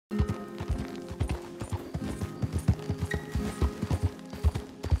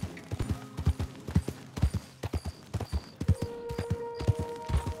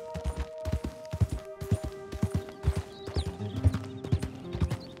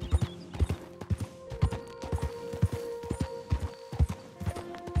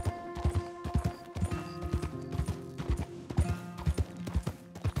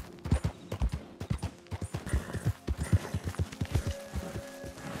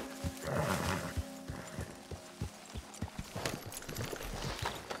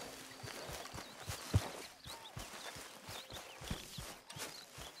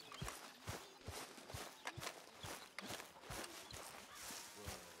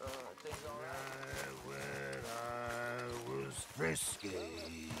frisky.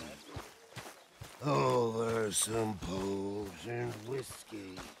 Over some potent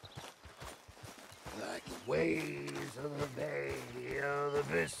whiskey. Like the waves of the bay of the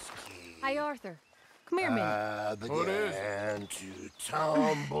Biscay. Hey, Arthur. Come here a minute. Began to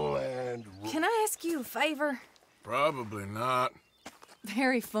tumble and... Can I ask you a favor? Probably not.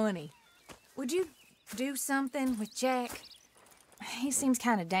 Very funny. Would you do something with Jack? He seems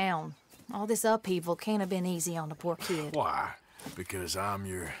kind of down. All this upheaval can't have been easy on the poor kid. Why? Because I'm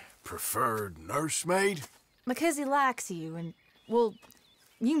your preferred nursemaid? Because he likes you and, well,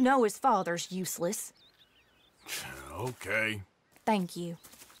 you know his father's useless. Okay. Thank you.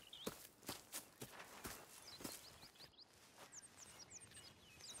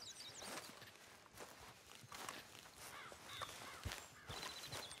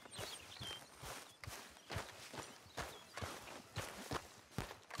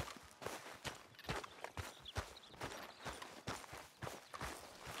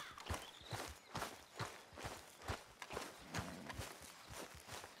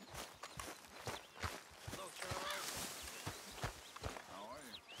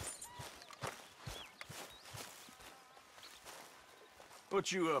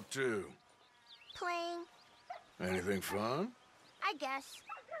 What you up to? Playing, Anything fun? I guess.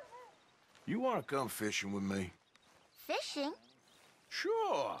 You want to come fishing with me? Fishing?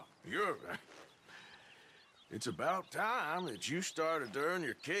 Sure. You're... It's about time that you started to earn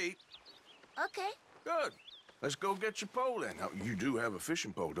your keep. Okay, Good. Let's go get your pole in. Now, you do have a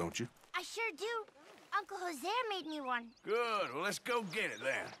fishing pole, don't you? I sure do. Uncle Jose made me one. Good. Well, let's go get it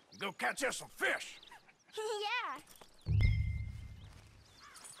then. Go catch us some fish. Yeah.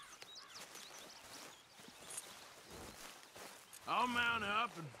 I'll mount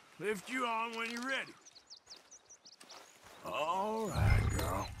up and lift you on when you're ready. All right,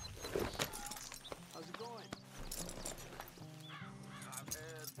 girl. How's it going? I've had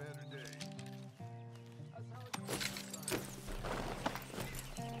better days. That's how it goes.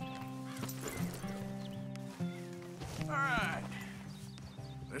 All right.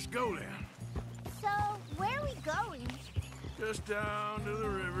 Let's go then. So, where are we going? Just down to the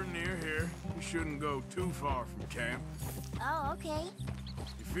river near here. We shouldn't go too far from camp. Oh, okay.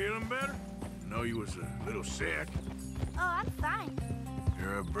 You feeling better? I know you was a little sick. Oh, I'm fine.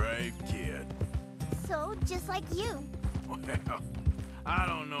 You're a brave kid. So, just like you. Well, I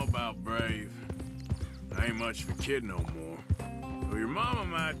don't know about brave. I ain't much of a kid no more. Well, your mama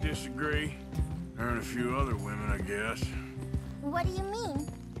might disagree. Her and a few other women, I guess. What do you mean?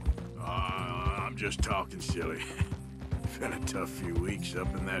 I'm just talking silly. Been a tough few weeks up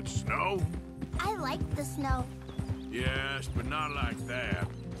in that snow. I like the snow. Yes, but not like that.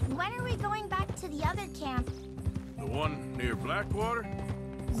 When are we going back to the other camp? The one near Blackwwater?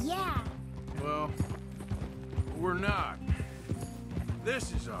 Yeah. Well, we're not.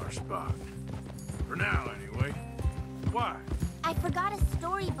 This is our spot. For now, anyway. Why? I forgot a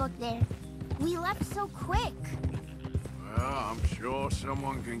storybook there. We left so quick. Well, I'm sure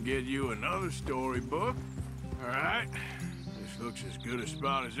someone can get you another storybook. All right. This looks as good a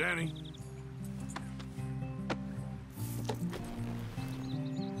spot as any.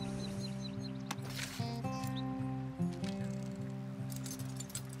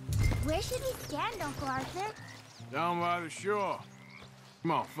 Where should we stand, Uncle Arthur? Down by the shore.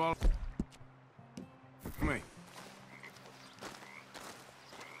 Come on, follow me.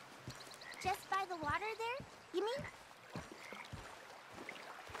 Just by the water there, you mean?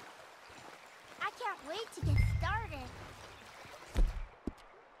 I can't wait to get started.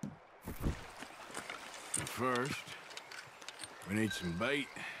 But first, we need some bait.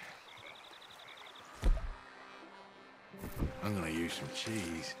 I'm gonna use some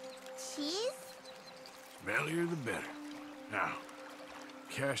cheese. Cheese? Smellier the better. Now,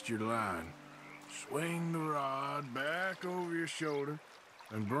 cast your line. Swing the rod back over your shoulder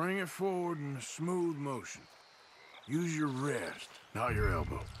and bring it forward in a smooth motion. Use your wrist, not your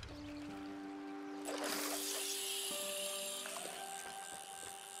elbow.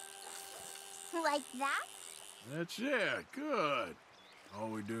 Like that? That's it. Good. All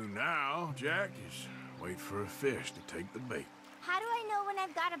we do now, Jack, is wait for a fish to take the bait. How do I know when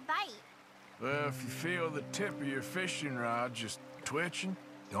I've got a bite? Well, if you feel the tip of your fishing rod just twitching,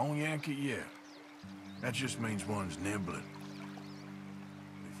 don't yank it yet. That just means one's nibbling.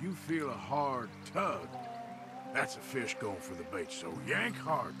 If you feel a hard tug, that's a fish going for the bait, so yank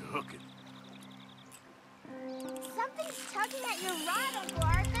hard to hook it. Something's tugging at your rod, Uncle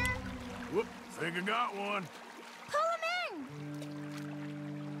Arthur. Whoop, think I got one. Pull him in!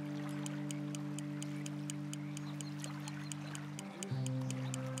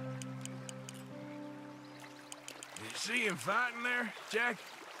 This See him fighting there, Jack?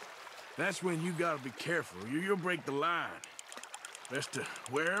 That's when you gotta be careful. You'll break the line. Best to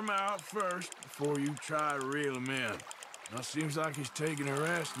wear him out first before you try to reel him in. Now, seems like he's taking a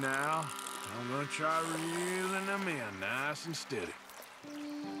rest now. I'm gonna try reeling him in nice and steady.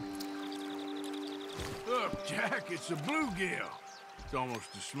 Look, Jack, it's a bluegill. It's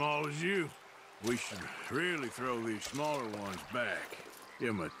almost as small as you. We should really throw these smaller ones back.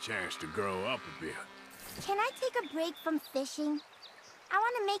 Give them a chance to grow up a bit. Can I take a break from fishing? I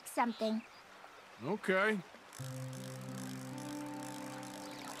want to make something. Okay.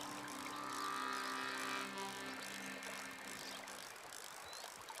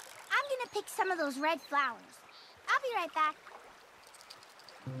 I'm gonna pick some of those red flowers. I'll be right back.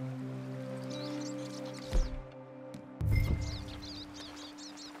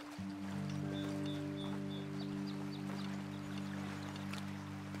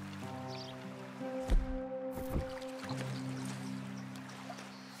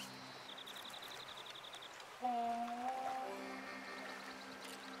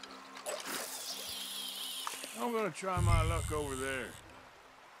 I'm gonna try my luck over there.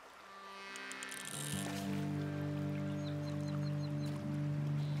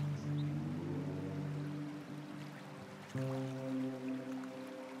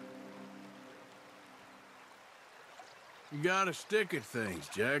 You gotta stick at things,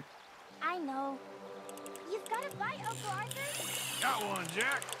 Jack. I know. You've got a bite, Uncle Arthur? Got one,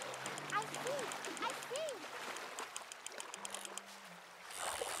 Jack. I see. I see.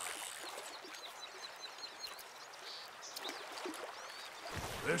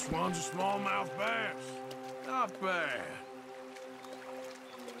 This one's a smallmouth bass. Not bad.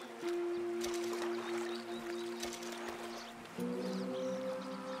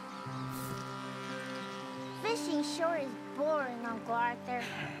 Fishing sure is boring, Uncle Arthur.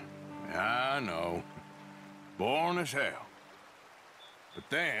 I know. Boring as hell. But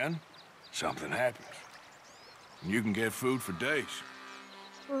then, something happens. And you can get food for days.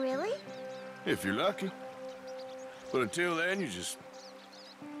 Really? If you're lucky. But until then, you just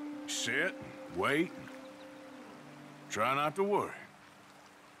sit, wait, and try not to worry.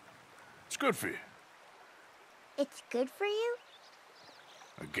 It's good for you, It's good for you?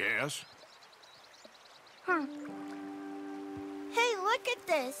 I guess. Huh. Hey, look at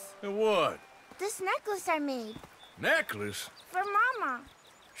this. And what? This necklace I made. Necklace? For Mama.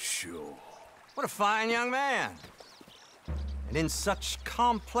 Sure. What a fine young man. And in such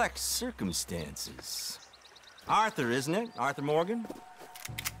complex circumstances. Arthur, isn't it? Arthur Morgan?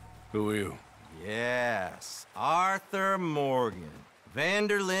 Who are you? Yes, Arthur Morgan. Van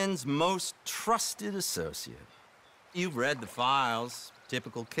der Linde's most trusted associate. You've read the files.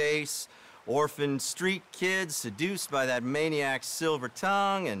 Typical case. Orphaned street kid seduced by that maniac's silver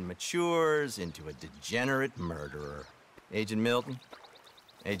tongue and matures into a degenerate murderer. Agent Milton?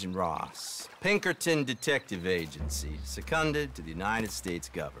 Agent Ross. Pinkerton Detective Agency, seconded to the United States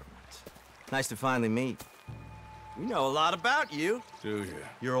government. Nice to finally meet. We know a lot about you. Do you?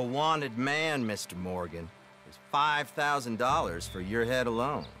 You're a wanted man, Mr. Morgan. There's $5,000 for your head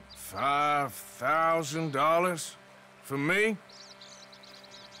alone. $5,000? For me?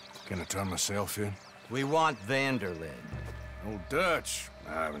 Can I turn myself in? We want Van der Linde. Old Dutch.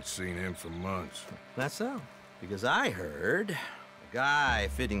 I haven't seen him for months. That's so. Because I heard a guy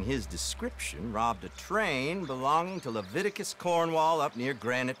fitting his description robbed a train belonging to Leviticus Cornwall up near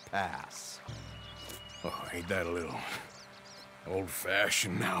Granite Pass. Oh, ain't that a little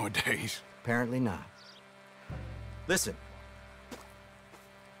old-fashioned nowadays? Apparently not. Listen.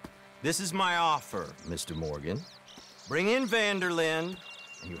 This is my offer, Mr. Morgan. Bring in Van der Linde,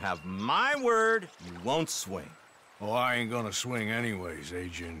 and you have my word you won't swing. Oh, I ain't gonna swing anyways,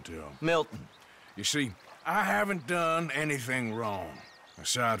 Agent, Milton. You see, I haven't done anything wrong,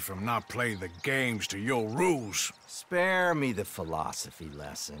 aside from not playing the games to your rules. Spare me the philosophy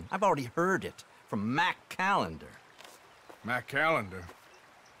lesson. I've already heard it from Mac Callender. Mac Callender?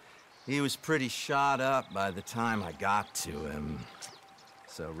 He was pretty shot up by the time I got to him.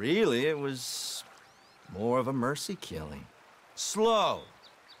 So really, it was more of a mercy killing. Slow,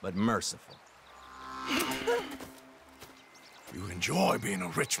 but merciful. You enjoy being a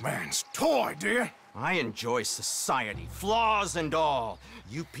rich man's toy, dear. I enjoy society, flaws and all.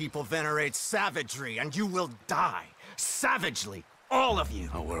 You people venerate savagery, and you will die. Savagely, all of you.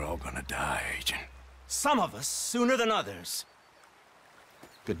 Oh, we're all gonna die, Agent. Some of us sooner than others.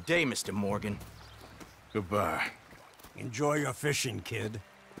 Good day, Mr. Morgan. Goodbye. Enjoy your fishing, kid,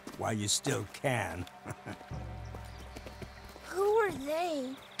 while you still can. Who are they?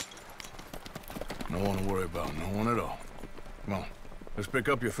 No one to worry about, no one at all. Come on, let's pick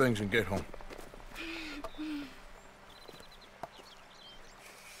up your things and get home.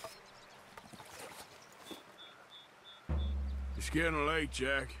 getting late,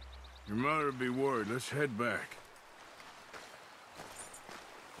 Jack. Your mother'll be worried. Let's head back.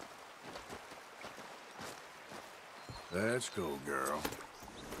 Let's go, girl.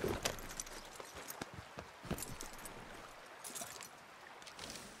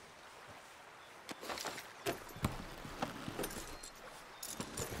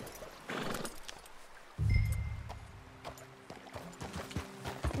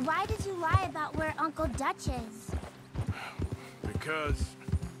 Why did you lie about where Uncle Dutch is? Because...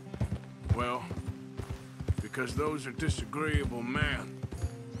 well... because those are disagreeable men.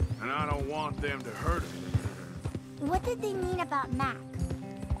 And I don't want them to hurt him. What did they mean about Mac?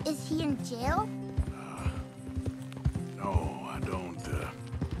 Is he in jail? No, I don't,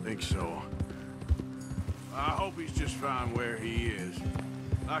 think so. I hope he's just fine where he is.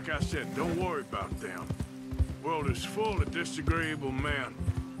 Like I said, don't worry about them. The world is full of disagreeable men.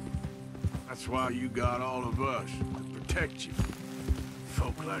 That's why you got all of us, to protect you.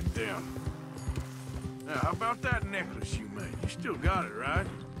 Folk like them. Now, how about that necklace you made? You still got it, right?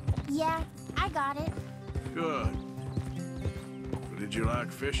 Yeah, I got it. Good. Did you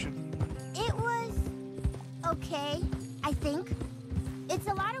like fishing? It was... okay, I think. It's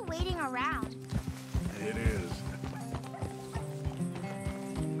a lot of waiting around. It is.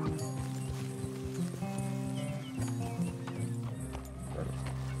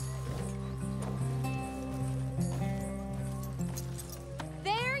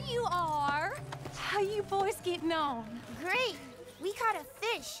 There you are. How you boys getting on? Great! We caught a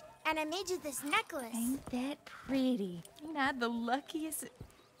fish, and I made you this necklace. Ain't that pretty? Ain't I the luckiest?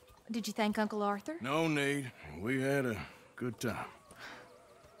 Did you thank Uncle Arthur? No need. We had a good time.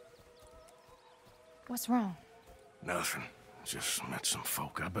 What's wrong? Nothing. Just met some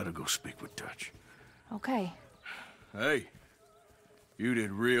folk. I better go speak with Dutch. Okay. Hey, you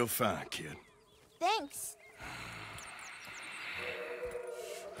did real fine, kid. Thanks.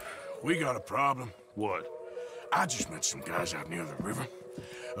 We got a problem. What? I just met some guys out near the river.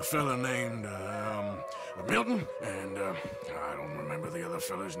 A fella named, Milton, and, I don't remember the other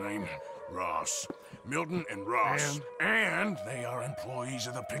fella's name. Ross. Milton and Ross. And they are employees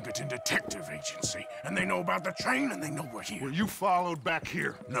of the Pinkerton Detective Agency. And they know about the train, and they know we're here. Were you followed back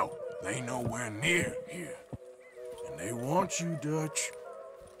here? No, they know we're near here. And they want you, Dutch.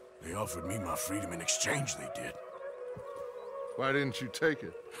 They offered me my freedom in exchange, they did. Why didn't you take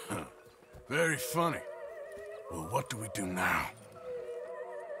it? Very funny. Well, what do we do now?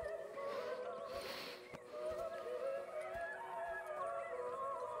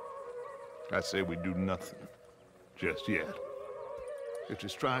 I say we do nothing. Just yet. They're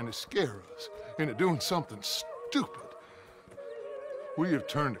just trying to scare us into doing something stupid. We have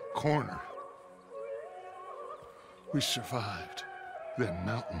turned a corner. We survived them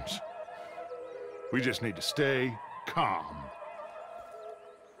mountains. We just need to stay calm.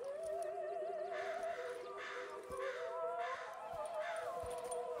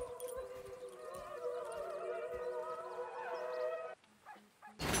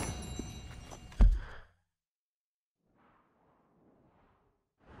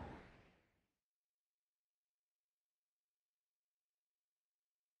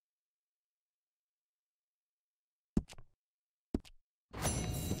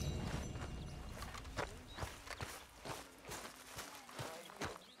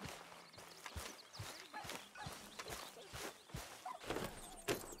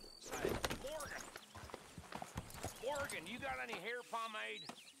 You got any hair pomade?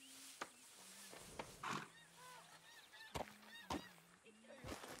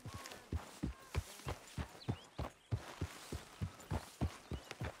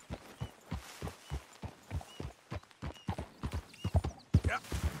 Yep.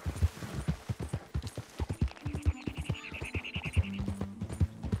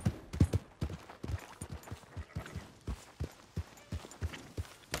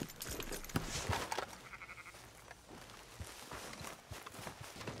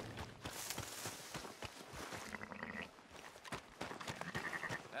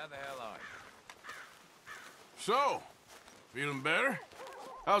 How the hell are you? So, feeling better?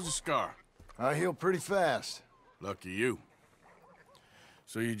 How's the scar? I heal pretty fast. Lucky you.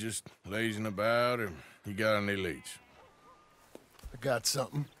 So you just lazing about, or you got any leads? I got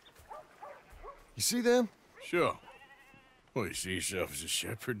something. You see them? Sure. Well, you see yourself as a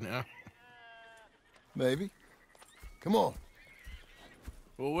shepherd now? Maybe. Come on.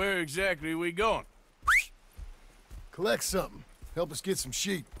 Well, where exactly are we going? Collect something. Help us get some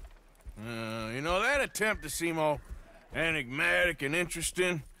sheep. You know, that attempt to seem all enigmatic and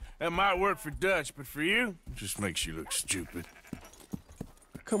interesting, that might work for Dutch, but for you, it just makes you look stupid.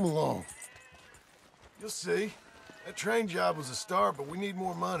 Come along. You'll see. That train job was a start, but we need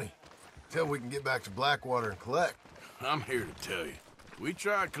more money. Till we can get back to Blackwater and collect. I'm here to tell you. We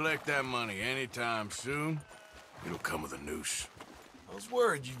try to collect that money anytime soon, it'll come with a noose. I was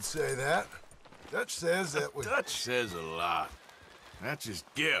worried you'd say that. Dutch says that we... Dutch says a lot. That's his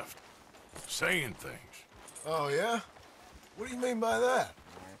gift. Saying things. Oh, yeah? What do you mean by that?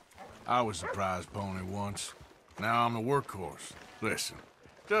 I was the prize pony once. Now I'm the workhorse. Listen,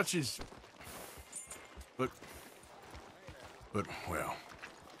 Dutch is... But, well,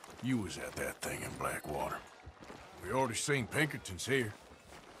 you was at that thing in Blackwater. We already seen Pinkertons here.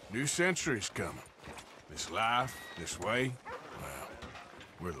 New century's coming. This life, this way, well,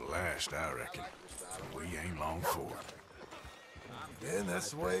 we're the last, I reckon. So we ain't long for it. Then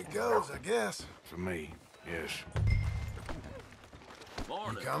that's the way it goes, I guess. For me, yes.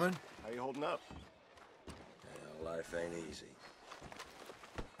 You coming? How you holding up? Well, life ain't easy.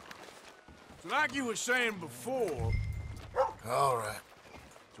 So like you were saying before... All right.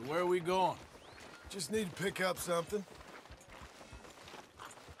 So where are we going? Just need to pick up something.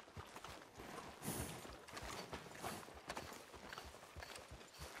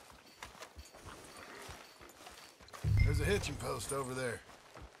 There's a hitching post over there.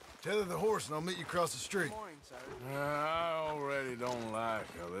 Tether the horse and I'll meet you across the street. I already don't like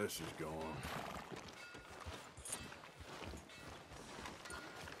how this is going.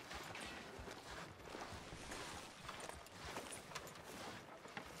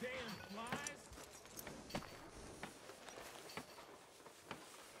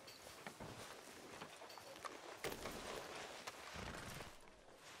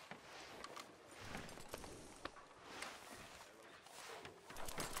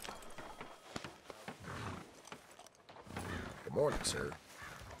 Good morning, sir.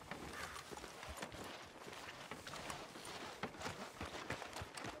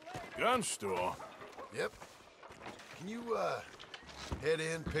 Gun store? Yep. Can you, head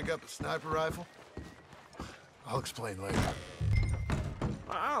in, pick up a sniper rifle? I'll explain later.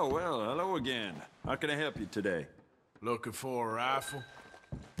 Oh, well, hello again. How can I help you today? Looking for a rifle?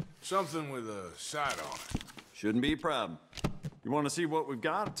 Something with a sight on it. Shouldn't be a problem. You want to see what we've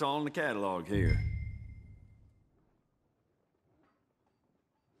got? It's all in the catalog here.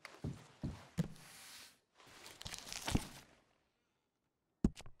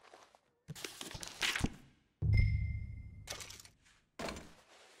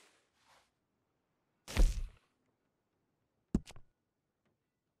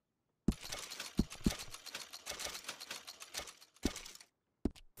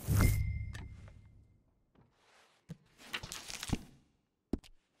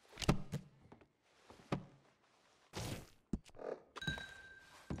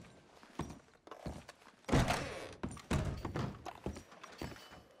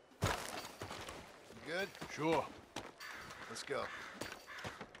 Good? Sure. Let's go.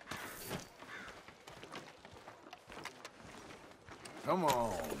 Come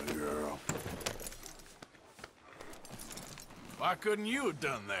on, girl. Why couldn't you have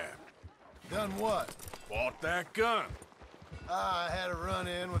done that? Done what? Bought that gun. I had a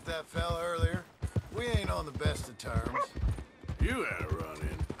run-in with that fella earlier. We ain't on the best of terms. You had a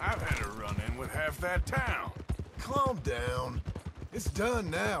run-in. I've had a run-in with half that town. Calm down. It's done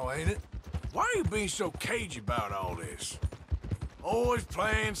now, ain't it? Why are you being so cagey about all this? Always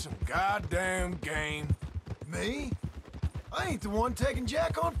playing some goddamn game. Me? I ain't the one taking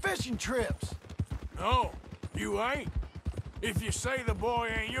Jack on fishing trips. No, you ain't. If you say the boy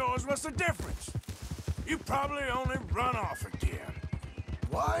ain't yours, what's the difference? You probably only run off again.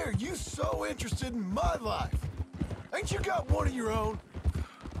 Why are you so interested in my life? Ain't you got one of your own?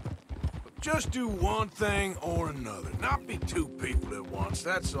 Just do one thing or another. Not be two people at once,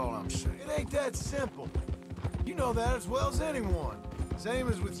 that's all I'm saying. It ain't that simple. You know that as well as anyone. Same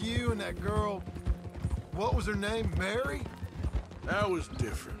as with you and that girl... What was her name? Mary? That was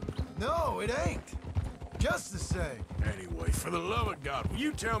different. No, it ain't. Just the same. Anyway, for the love of God, will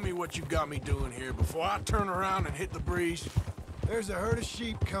you tell me what you got me doing here before I turn around and hit the breeze? There's a herd of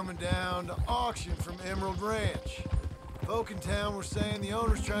sheep coming down to auction from Emerald Ranch. Folk in town were saying the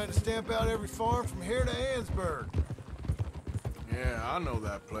owner's trying to stamp out every farm from here to Ansburg. Yeah, I know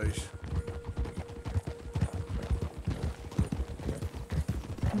that place.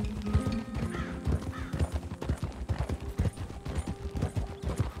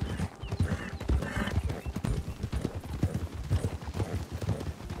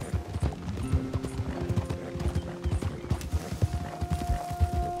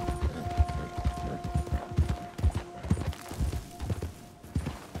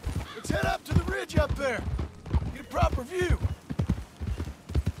 Let's head up to the ridge up there. Get a proper view.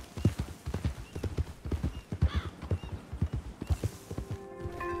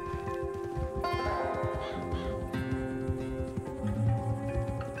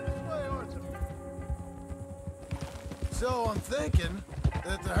 So I'm thinking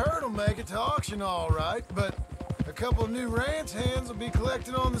that the herd will make it to auction all right, but a couple of new ranch hands will be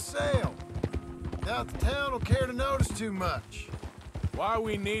collecting on the sale. Doubt the town will care to notice too much. Why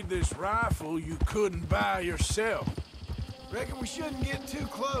we need this rifle you couldn't buy yourself? Reckon we shouldn't get too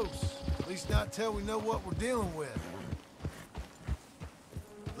close. At least not till we know what we're dealing with.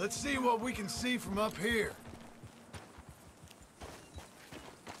 Let's see what we can see from up here.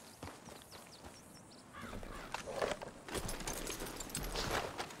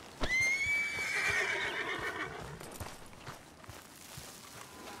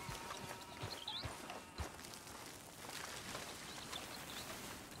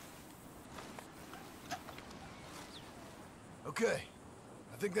 Okay,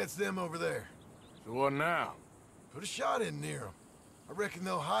 I think that's them over there. So what now? Put a shot in near them. I reckon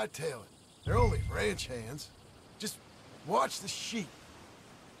they'll hightail it. They're only ranch hands. Just watch the sheep.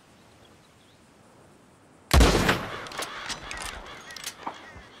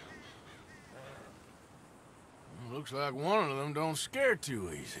 Looks like one of them don't scare too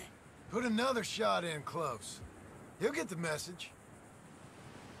easy. Put another shot in close. He'll get the message.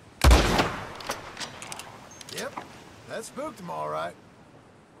 Yep, that spooked him all right.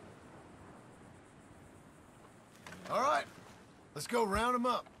 All right, let's go round him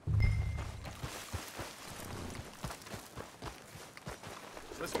up.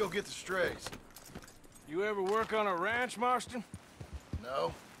 Let's go get the strays. You ever work on a ranch, Marston?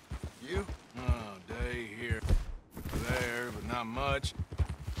 No. You? Oh, day here, there, but not much.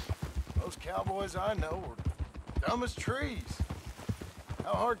 Most cowboys I know were dumb as trees.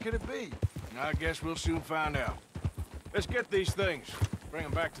 How hard could it be? I guess we'll soon find out. Let's get these things. Bring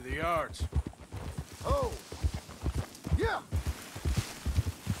them back to the yards. Oh. Yeah.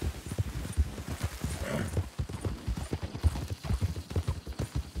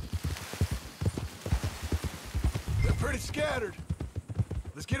 They're pretty scattered.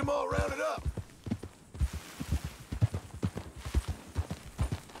 Let's get them all rounded up.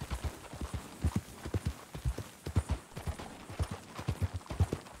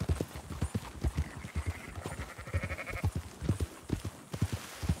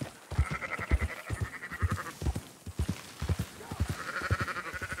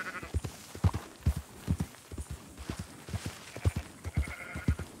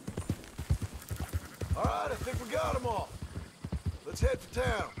 I think we got them all. Let's head for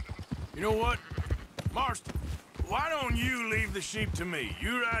town. You know what? Marston, why don't you leave the sheep to me?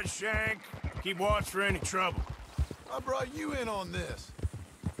 You ride Shank, keep watch for any trouble. I brought you in on this.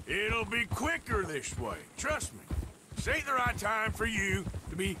 It'll be quicker this way, trust me. This ain't the right time for you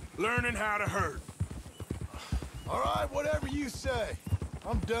to be learning how to herd. All right, whatever you say.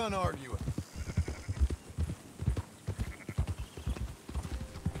 I'm done arguing.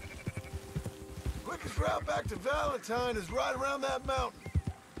 Quickest route back to Valentine is right around that mountain.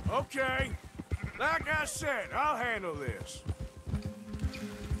 Okay. Like I said, I'll handle this.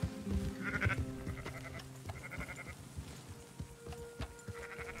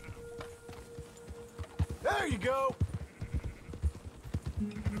 There you go.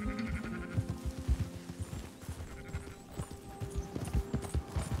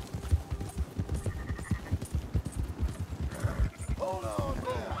 Hold on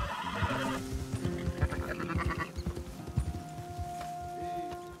now.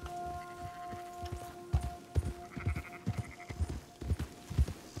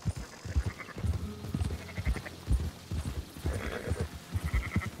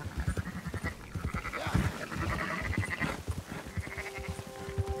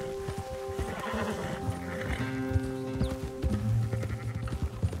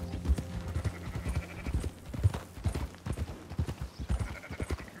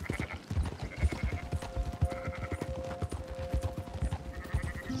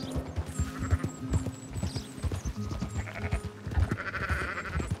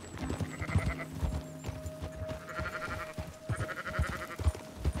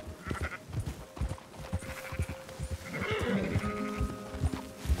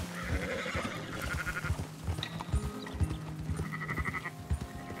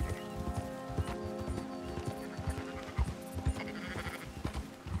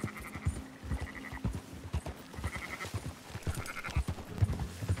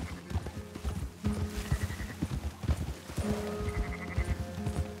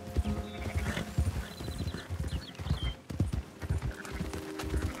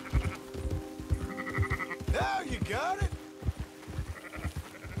 Now you got it.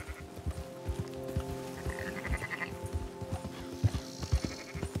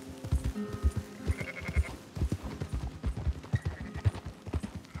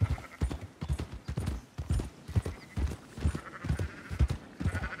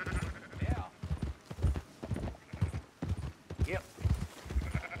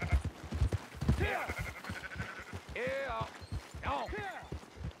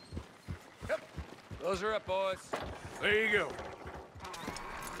 Those are up, boys. There you go.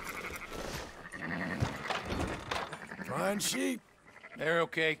 Fine sheep. They're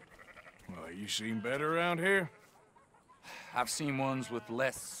okay. Well, you seen better around here? I've seen ones with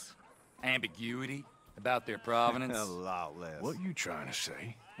less ambiguity about their provenance. A lot less. What you trying to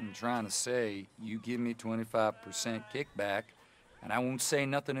say? I'm trying to say, you give me 25% kickback, and I won't say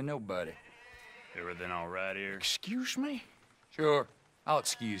nothing to nobody. Everything all right here? Excuse me? Sure, I'll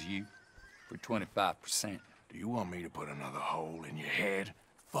excuse you for 25%. Do you want me to put another hole in your head?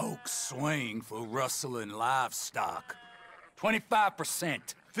 Folks swing for rustling livestock.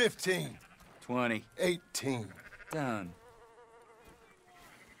 25%. 15. 20. 18. Done.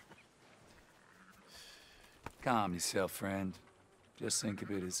 Calm yourself, friend. Just think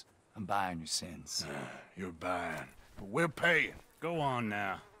of it as I'm buying your sins. You're buying, but we're paying. Go on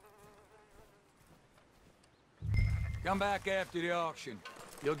now. Come back after the auction.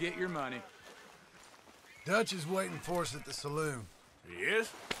 You'll get your money. Dutch is waiting for us at the saloon. He is?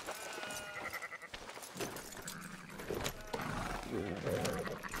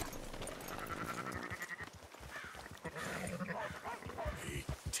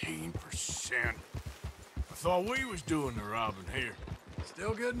 $18%. I thought we was doing the robbing here.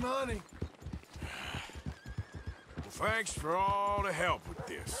 Still good money. Well, thanks for all the help with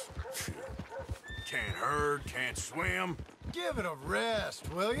this. Can't herd, can't swim. Give it a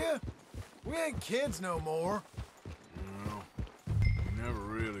rest, will you? We ain't kids no more. No, never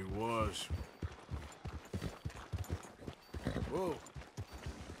really was. Whoa.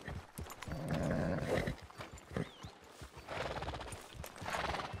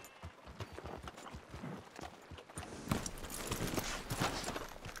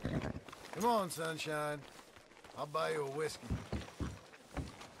 Come on, sunshine. I'll buy you a whiskey.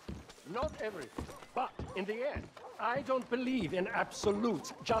 Not everything, but in the end, I don't believe in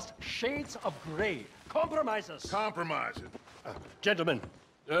absolutes, just shades of gray. Compromises. Compromising. Gentlemen.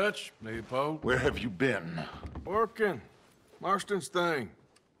 Dutch, Leopold. Where have you been? Working. Marston's thing.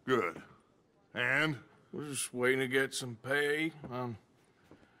 Good. And? We're just waiting to get some pay on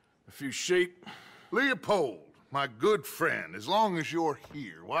a few sheep. Leopold, my good friend, as long as you're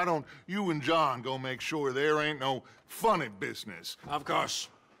here, why don't you and John go make sure there ain't no funny business? Of course.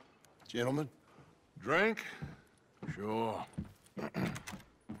 Gentlemen. Drink? Sure.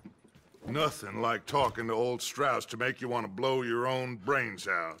 Nothing like talking to old Strauss to make you want to blow your own brains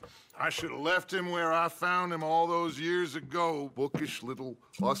out. I should have left him where I found him all those years ago. Bookish little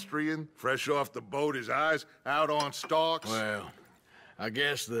Austrian, fresh off the boat, his eyes out on stalks. Well, I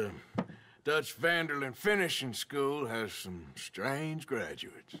guess the Dutch Vanderlyn Finishing School has some strange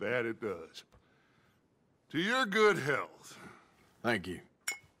graduates. That it does. To your good health. Thank you.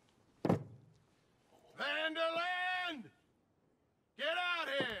 Vanderlyn! Get out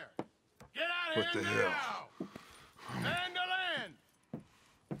here! Get out What here the now! hell? Vanderlyn!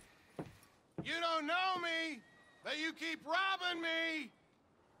 You don't know me, but you keep robbing me!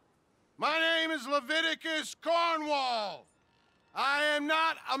 My name is Leviticus Cornwall. I am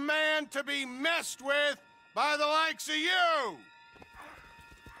not a man to be messed with by the likes of you!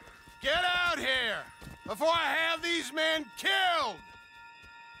 Get out here before I have these men killed!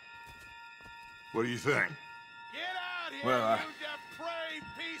 What do you think? Get out here, Well, you depraved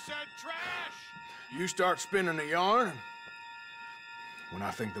piece of trash! You start spinning the yarn, and when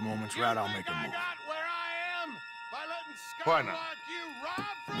I think the moment's right, I'll make a I move. got where I am by letting Why scum not? like you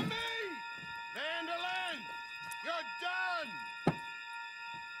rob from me! Vanderlyn, you're done!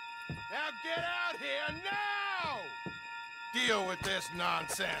 Now get out here now! Deal with this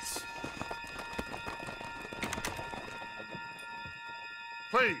nonsense.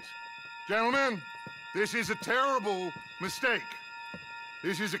 Please, gentlemen, this is a terrible mistake.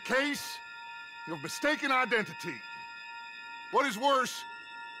 This is a case of mistaken identity. What is worse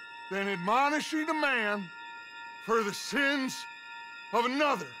than admonishing a man for the sins of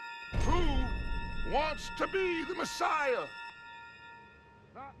another? Who wants to be the Messiah?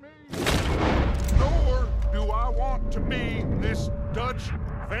 Not me. Nor do I want to be this Dutch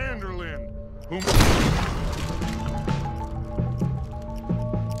Vanderlyn, whom...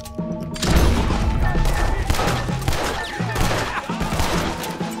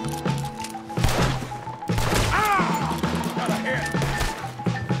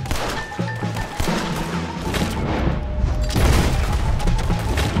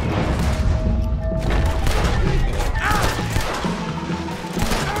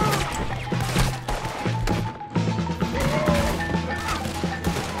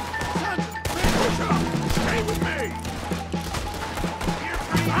 Stay with me!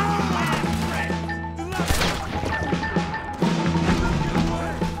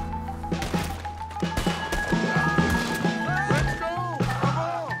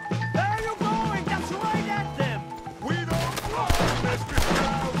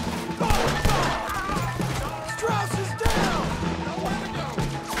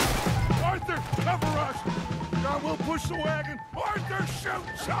 push the wagon. Arthur, shoot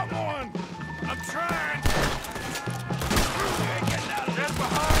someone! I'm trying! Get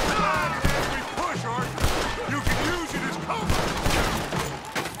behind the wagon as we push, Arthur! You can use it as cover!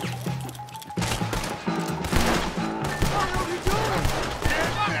 What are you doing?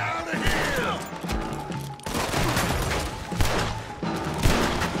 Get out of here!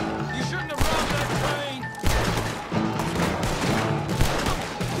 You shouldn't have robbed that train!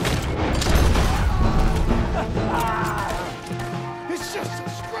 It's just a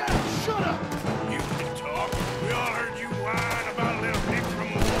scratch! Shut up! You can talk. We all heard you whine about a little pig from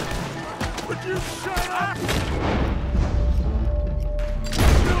war. Would you shut up?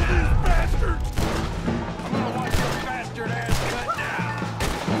 Kill these bastards! I'm gonna watch your bastard ass cut down!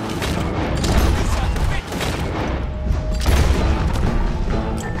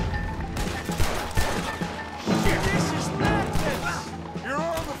 Shit, this is madness! You're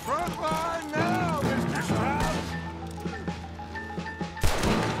on the front line now, Mr. Strauss!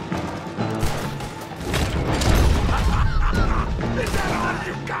 Is that all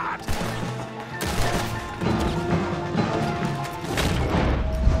you got?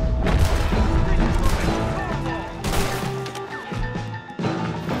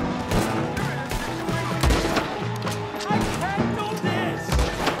 I can't do this!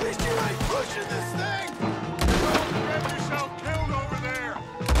 At least you ain't pushing this thing! Don't get yourself killed over there!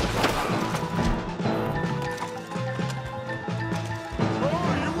 Oh,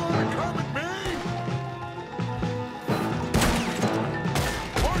 you wanna come at me?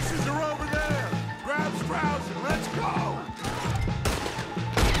 Horses are over there! Grab Strauss and let's go!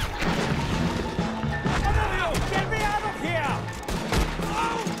 Emilio, get me out of here!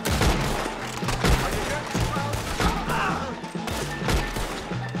 Oh! Are you getting Strauss?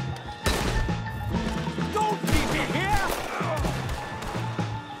 Don't leave me here!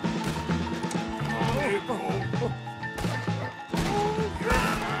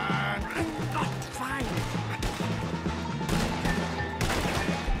 Fine.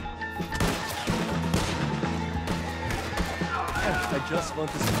 I just want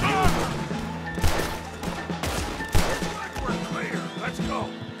to see We're clear. Let's go.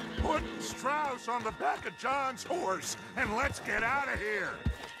 Put Strauss on the back of John's horse, and let's get out of here.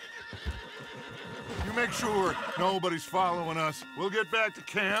 You make sure nobody's following us. We'll get back to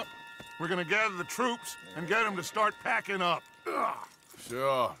camp. We're gonna gather the troops and get them to start packing up.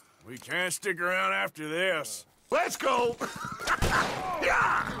 Sure. We can't stick around after this. Let's go!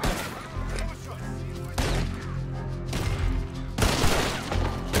 Yeah!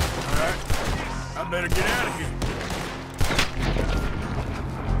 All right. I better get out of here.